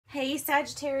Hey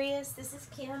Sagittarius, this is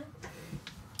Kim.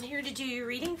 I'm here to do your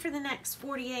reading for the next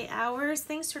 48 hours.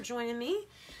 Thanks for joining me.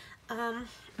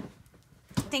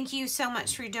 Thank you so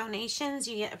much for your donations.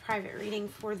 You get a private reading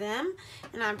for them,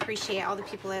 and I appreciate all the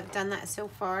people that have done that so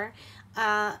far.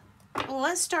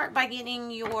 Let's start by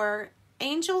getting your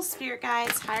angel, spirit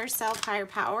guides, higher self, higher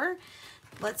power.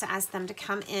 Let's ask them to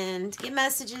come in to get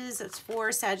messages. That's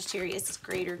for Sagittarius'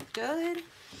 greater good.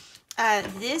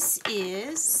 This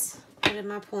is... what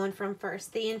am I pulling from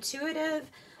first? The Intuitive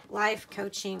Life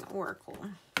Coaching Oracle.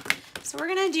 So we're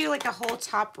going to do like a whole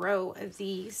top row of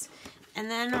these. And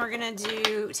then we're going to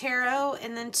do tarot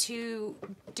and then two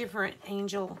different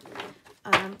angel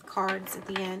cards at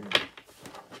the end.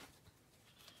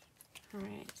 All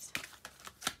right.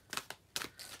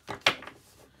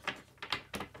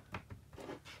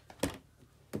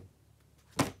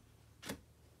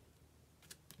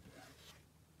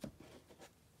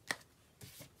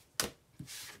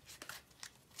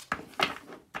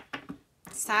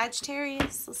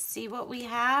 Sagittarius, let's see what we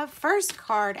have. First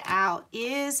card out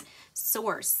is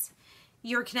Source.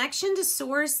 Your connection to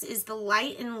Source is the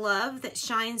light and love that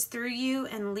shines through you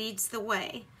and leads the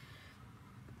way.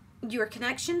 Your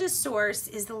connection to Source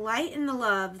is the light and the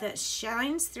love that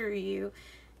shines through you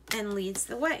and leads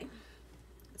the way.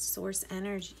 Source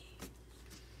energy.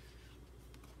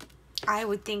 I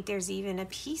would think there's even a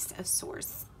piece of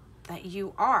Source that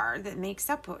you are, that makes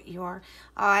up what you are.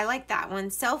 Oh, I like that one.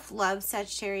 Self-love,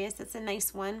 Sagittarius. That's a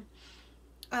nice one.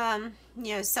 You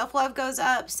know, self-love goes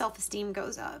up, self-esteem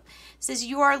goes up. It says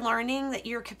you are learning that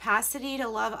your capacity to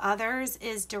love others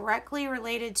is directly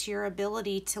related to your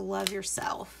ability to love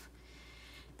yourself.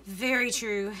 Very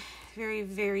true. Very,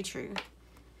 very true.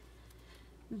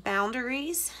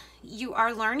 Boundaries. You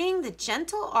are learning the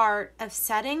gentle art of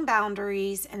setting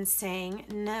boundaries and saying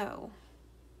no.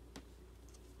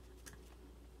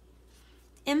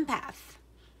 Empath.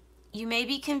 You may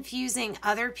be confusing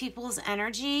other people's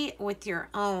energy with your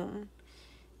own.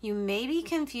 You may be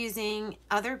confusing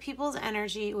other people's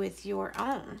energy with your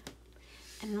own.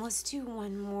 And let's do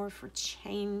one more for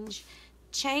change.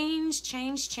 Change,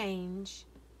 change, change.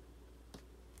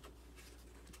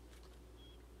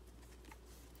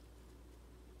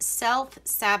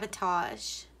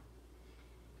 Self-sabotage.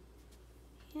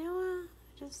 You know what?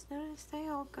 I just noticed they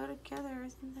all go together.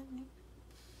 Isn't that neat?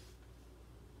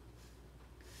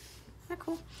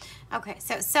 Cool. Okay,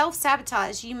 so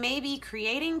self-sabotage. You may be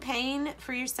creating pain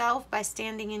for yourself by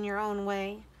standing in your own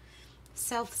way.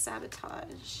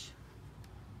 Self-sabotage.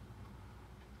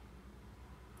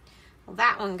 Well,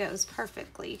 that one goes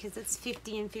perfectly because it's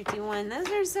 50 and 51. Those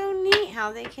are so neat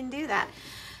how they can do that.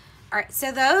 All right,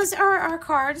 so those are our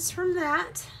cards from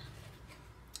that.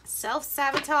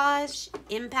 Self-sabotage,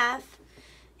 empath.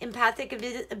 Empathic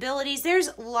abilities.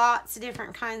 There's lots of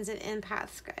different kinds of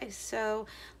empaths, guys. So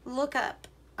look up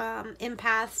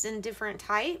empaths in different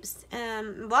types.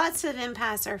 Lots of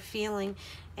empaths are feeling,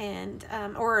 and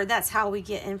or that's how we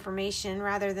get information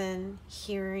rather than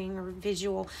hearing or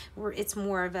visual. Where it's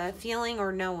more of a feeling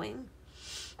or knowing.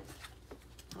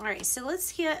 All right, so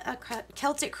let's get a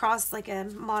Celtic cross, like a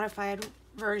modified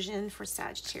version for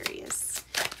Sagittarius.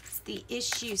 It's the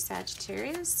issue,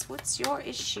 Sagittarius. What's your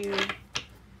issue?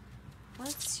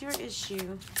 What's your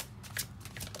issue?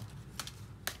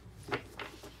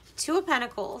 Two of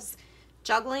Pentacles.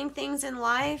 Juggling things in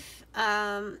life,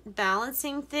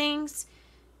 balancing things,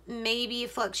 maybe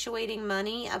fluctuating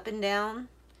money up and down.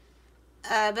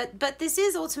 But this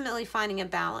is ultimately finding a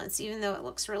balance, even though it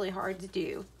looks really hard to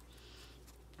do.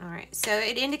 All right, so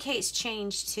it indicates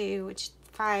change too, which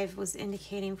 5 was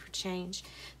indicating for change.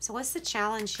 So what's the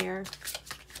challenge here?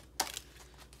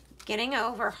 Getting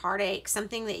over heartache,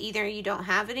 something that either you don't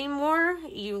have anymore,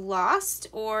 you lost,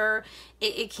 or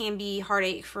it can be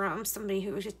heartache from somebody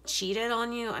who cheated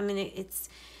on you. I mean, it's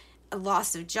a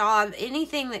loss of job,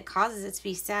 anything that causes it to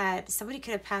be sad. Somebody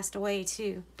could have passed away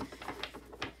too.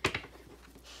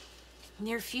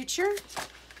 Near future.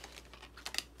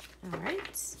 All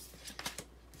right.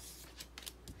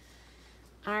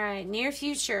 All right, near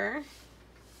future.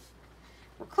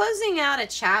 We're closing out a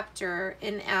chapter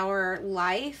in our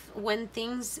life when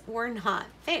things were not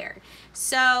fair.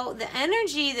 So the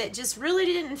energy that just really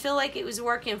didn't feel like it was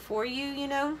working for you, you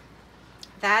know,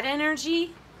 that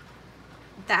energy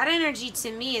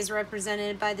to me is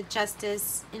represented by the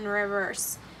Justice in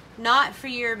reverse. Not for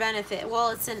your benefit. Well,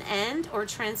 it's an end or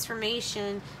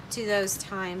transformation to those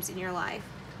times in your life.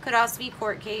 Could also be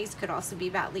court case, could also be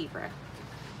about Libra.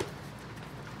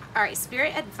 All right,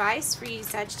 spirit advice for you,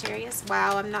 Sagittarius.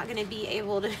 Wow, I'm not going to be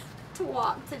able to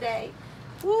walk today.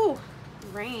 Woo,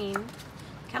 rain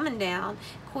coming down.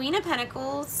 Queen of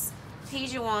Pentacles,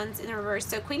 Page of Wands in reverse.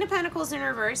 So Queen of Pentacles in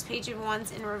reverse, Page of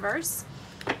Wands in reverse.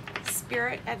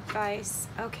 Spirit advice.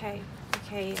 Okay.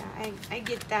 Okay, I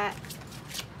get that.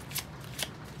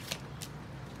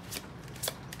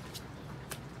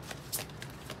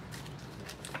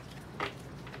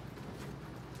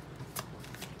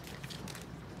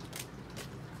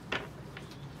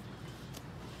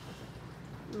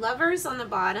 Lovers on the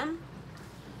bottom.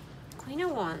 Queen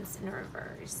of Wands in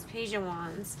reverse. Page of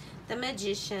Wands. The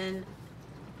Magician.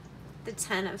 The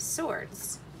Ten of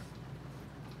Swords.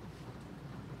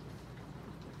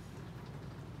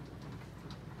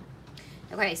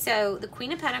 Okay, so the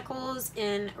Queen of Pentacles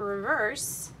in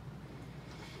reverse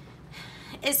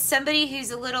is somebody who's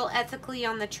a little ethically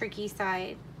on the tricky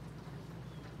side.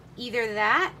 Either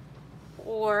that,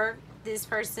 or this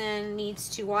person needs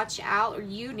to watch out, or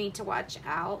you need to watch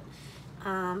out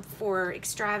for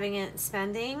extravagant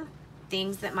spending,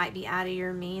 things that might be out of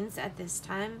your means at this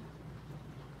time.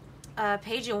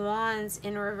 Page of Wands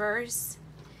in reverse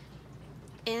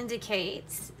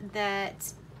indicates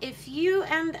that if you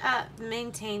end up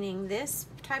maintaining this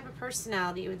type of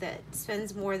personality that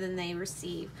spends more than they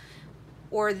receive,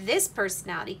 or this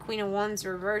personality, Queen of Wands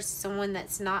reverse, someone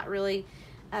that's not really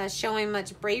showing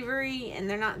much bravery and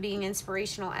they're not being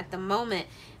inspirational at the moment,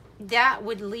 that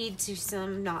would lead to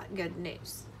some not good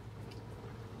news.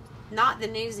 Not the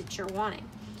news that you're wanting.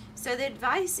 So the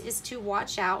advice is to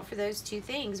watch out for those two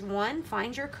things. One,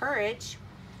 find your courage.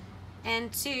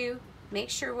 And two, make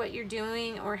sure what you're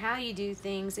doing or how you do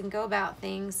things and go about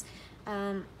things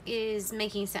is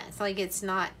making sense. Like it's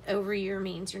not over your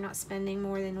means. You're not spending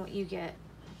more than what you get.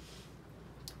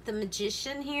 The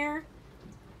Magician here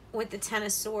with the Ten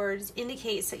of Swords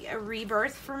indicates a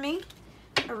rebirth for me.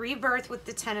 A rebirth with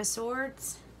the Ten of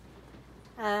Swords.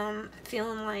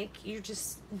 Feeling like you're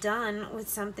just done with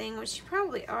something, which you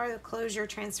probably are, the closure,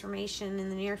 transformation in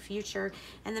the near future.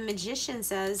 And the Magician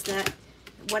says that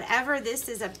whatever this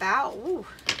is about,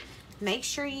 make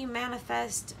sure you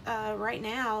manifest right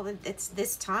now. It's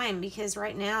this time, because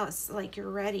right now it's like you're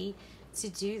ready to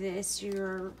do this.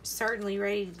 You're certainly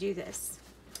ready to do this.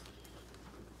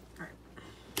 All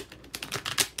right.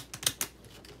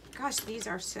 Gosh, these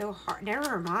are so hard.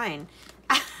 Never mind.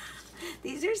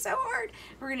 These are so hard.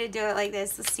 We're going to do it like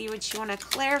this. Let's see what you want to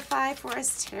clarify for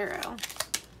us, Tarot.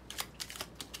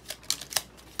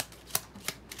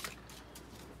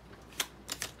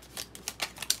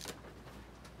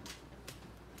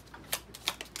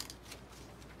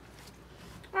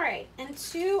 All right, and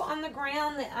two on the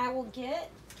ground that I will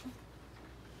get.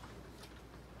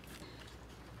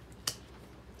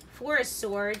 Four of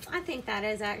Swords. I think that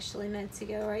is actually meant to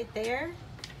go right there.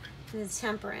 And the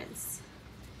Temperance.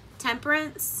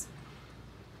 Temperance,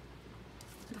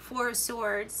 the Four of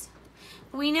Swords.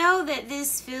 We know that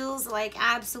this feels like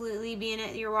absolutely being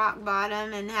at your rock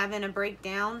bottom and having a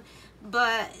breakdown,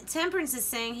 but Temperance is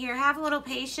saying here, have a little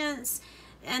patience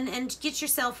and get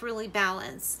yourself really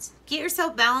balanced. Get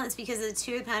yourself balanced because of the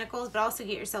Two of Pentacles, but also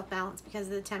get yourself balanced because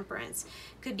of the Temperance.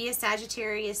 Could be a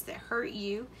Sagittarius that hurt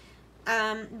you,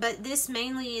 but this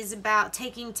mainly is about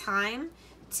taking time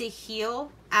to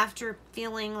heal after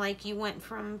feeling like you went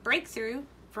from breakthrough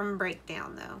from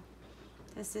breakdown, though.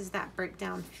 This is that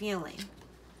breakdown feeling.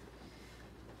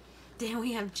 Then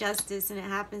we have Justice, and it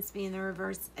happens to be in the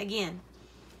reverse again.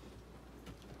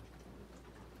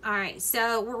 All right,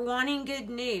 so we're wanting good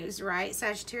news, right,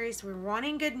 Sagittarius? We're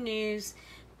wanting good news,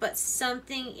 but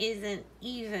something isn't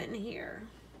even here.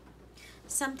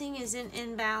 Something isn't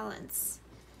in balance.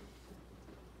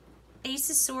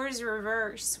 Ace of Swords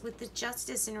reverse with the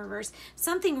Justice in reverse.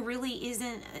 Something really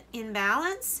isn't in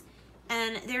balance,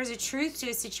 and there's a truth to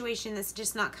a situation that's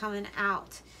just not coming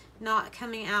out,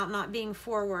 not being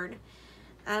forward.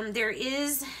 There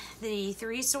is the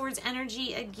Three of Swords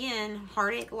energy again,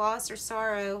 heartache, loss, or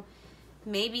sorrow,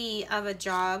 maybe of a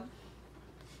job,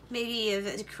 maybe of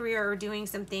a career or doing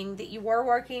something that you were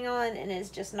working on and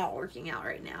is just not working out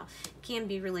right now. Can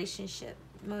be relationship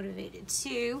motivated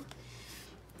too.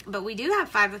 But we do have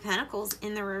Five of Pentacles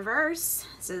in the reverse,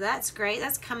 so that's great.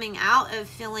 That's coming out of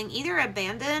feeling either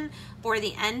abandoned or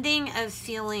the ending of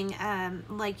feeling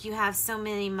like you have so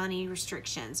many money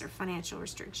restrictions or financial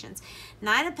restrictions.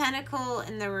 Knight of Pentacles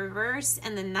in the reverse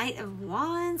and the Knight of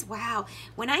Wands. Wow.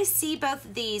 When I see both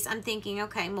of these, I'm thinking,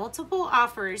 okay, multiple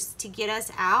offers to get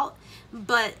us out,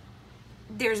 but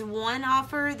there's one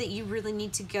offer that you really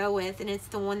need to go with, and it's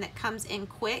the one that comes in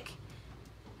quick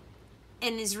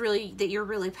and is really, that you're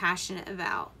really passionate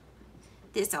about.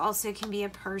 This also can be a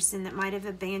person that might have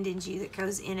abandoned you, that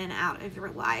goes in and out of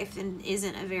your life and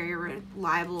isn't a very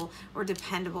reliable or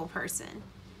dependable person.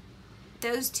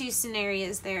 Those two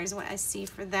scenarios there is what I see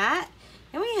for that.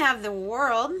 Then we have the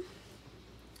World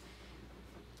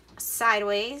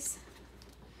sideways.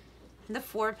 The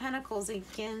Four of Pentacles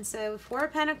again. So Four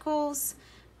of Pentacles,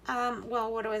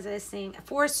 well, what was I saying?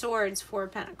 Four Swords, Four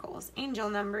of Pentacles, angel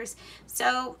numbers.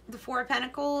 So the Four of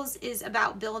Pentacles is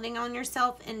about building on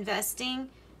yourself, investing,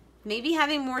 maybe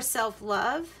having more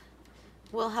self-love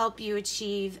will help you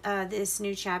achieve this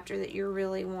new chapter that you're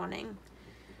really wanting.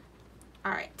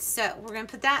 All right, so we're going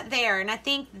to put that there. And I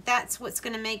think that's what's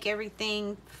going to make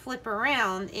everything flip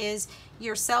around is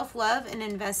your self-love and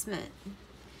investment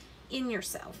in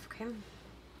yourself, okay?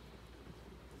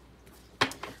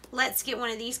 Let's get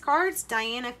one of these cards.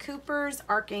 Diana Cooper's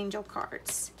Archangel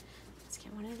cards. Let's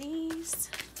get one of these.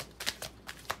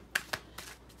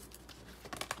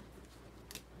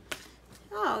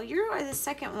 Oh, you are the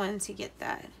second one to get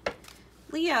that.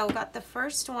 Leo got the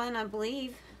first one, I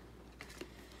believe.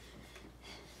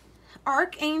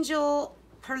 Archangel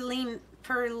Perlimic.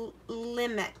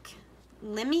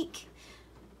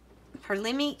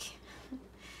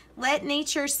 Let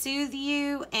nature soothe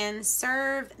you and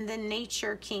serve the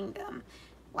nature kingdom.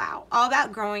 Wow, all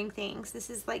about growing things. This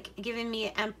is like giving me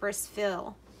an Empress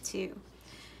feel too.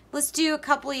 Let's do a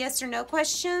couple yes or no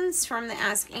questions from the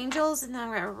Ask Angels, and then I'm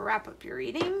going to wrap up your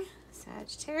reading.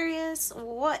 Sagittarius,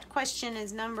 what question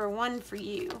is number 1 for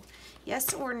you?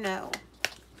 Yes or no?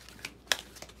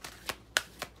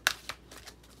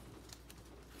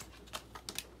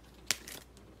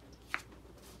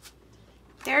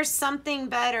 There's something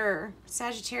better.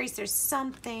 Sagittarius, there's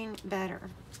something better.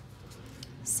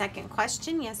 Second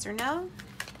question, yes or no?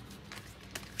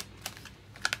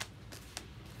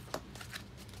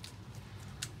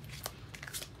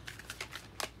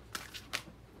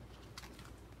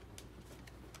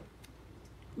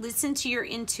 Listen to your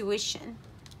intuition.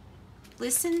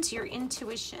 Listen to your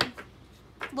intuition.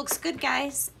 Looks good,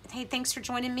 guys. Hey, thanks for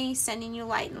joining me. Sending you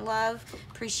light and love.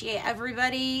 Appreciate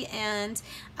everybody. And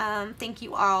thank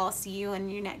you all. See you in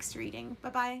your next reading.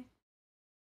 Bye-bye.